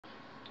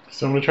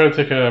So I'm going to try to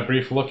take a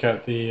brief look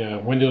at the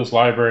Windows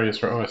libraries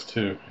for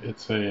OS2.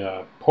 It's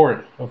a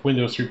port of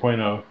Windows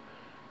 3.0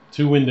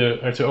 to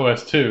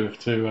OS2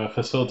 to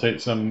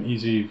facilitate some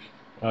easy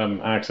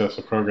access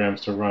of programs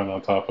to run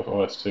on top of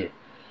OS2.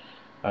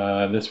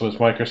 This was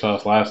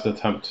Microsoft's last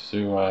attempt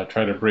to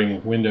try to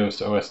bring Windows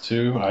to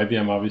OS2.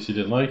 IBM obviously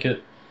didn't like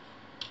it.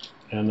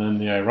 And then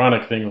the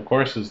ironic thing, of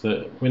course, is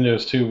that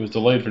Windows 2 was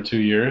delayed for 2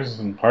 years,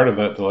 and part of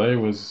that delay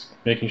was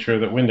making sure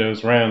that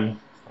Windows ran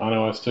on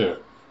OS2.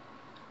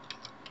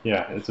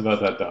 Yeah, it's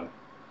about that done.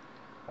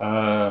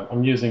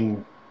 I'm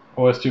using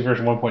OS2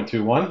 version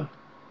 1.21.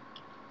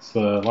 It's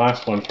the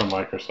last one from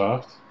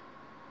Microsoft.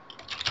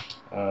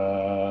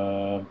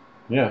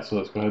 Yeah, so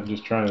let's go ahead and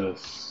just try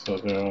this. So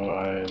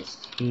go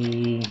inst,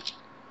 and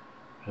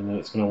then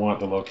it's going to want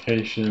the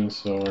location.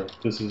 So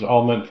this is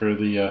all meant for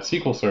the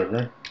SQL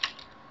Server,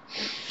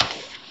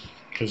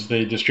 because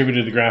they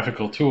distributed the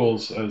graphical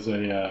tools as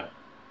a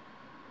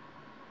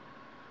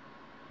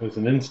as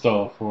an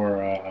install for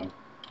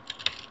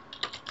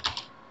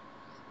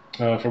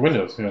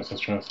Windows. Yeah, that's what I was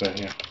trying to say.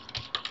 Yeah,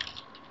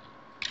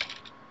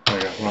 there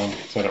you go. Wrong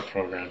setup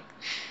program.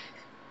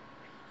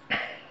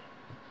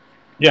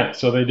 Yeah,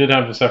 so they did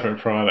have a separate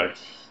product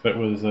that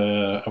was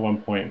at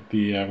one point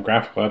the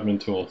graphical admin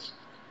tools.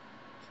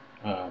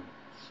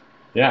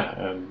 Yeah,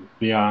 and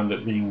beyond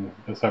it being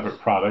a separate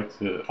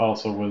product, it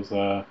also was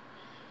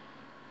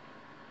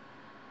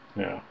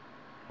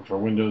for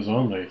Windows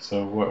only.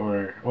 So what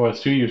were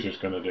OS2 users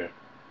going to do?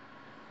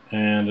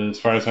 And as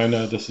far as I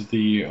know, this is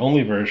the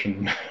only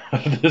version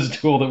of this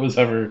tool that was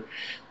ever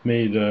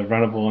made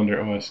runnable under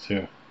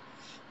OS2.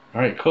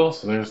 Alright, cool.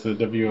 So there's the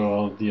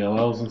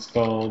WLDLLs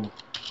installed.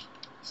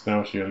 So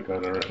now you gotta go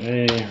to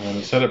A, run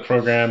the setup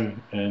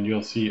program, and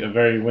you'll see a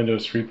very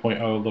Windows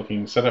 3.0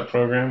 looking setup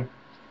program.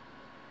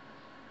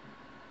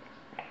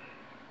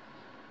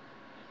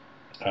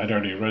 I'd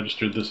already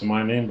registered this in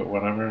my name, but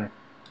whatever.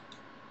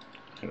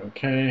 Hit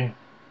OK.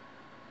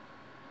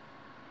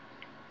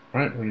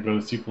 Alright, we're going to go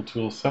to SQL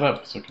Tools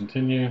Setup, so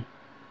continue.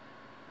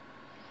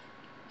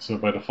 So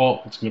by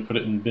default, it's going to put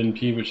it in bin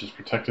P, which is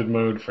protected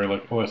mode for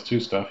like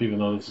OS2 stuff, even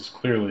though this is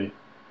clearly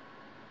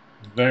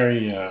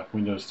very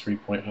Windows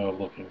 3.0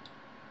 looking.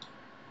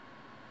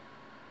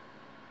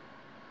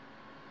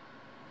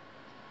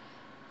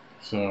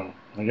 So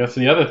I guess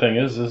the other thing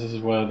is, this is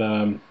what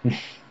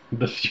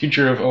the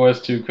future of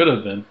OS2 could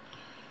have been,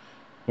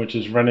 which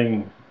is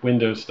running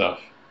Windows stuff.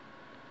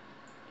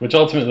 Which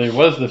ultimately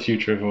was the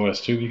future of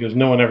OS2 because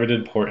no one ever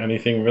did port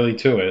anything really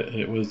to it.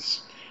 It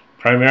was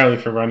primarily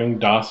for running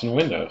DOS and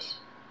Windows.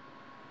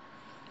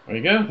 There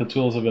you go, the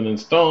tools have been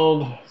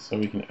installed, so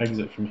we can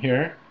exit from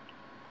here.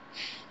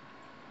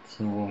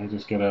 So we'll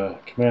just get a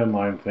command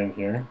line thing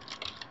here.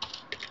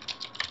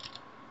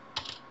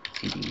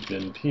 cd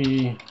bin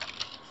p.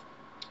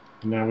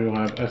 Now we will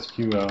have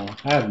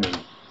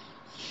SQLadmin.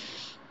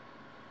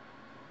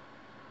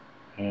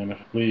 And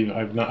I believe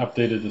I've not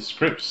updated the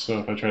scripts, so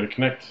if I try to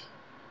connect,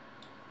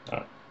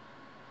 I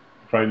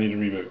probably need to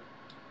reboot.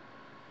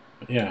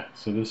 But yeah,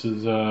 so this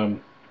is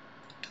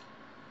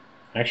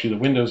actually the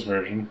Windows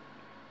version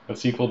of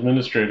SQL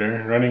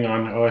Administrator running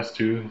on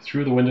OS2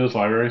 through the Windows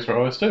libraries for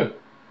OS2.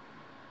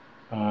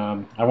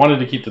 I wanted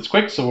to keep this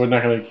quick, so we're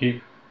not going to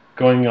keep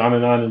going on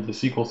and on into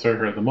SQL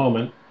Server at the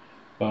moment.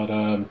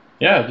 But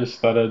yeah, just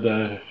thought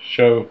I'd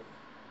show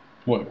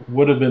what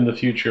would have been the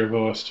future of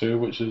OS2,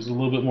 which is a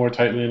little bit more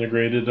tightly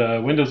integrated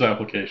Windows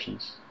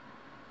applications.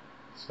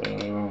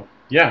 So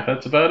yeah,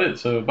 that's about it.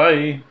 So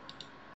bye.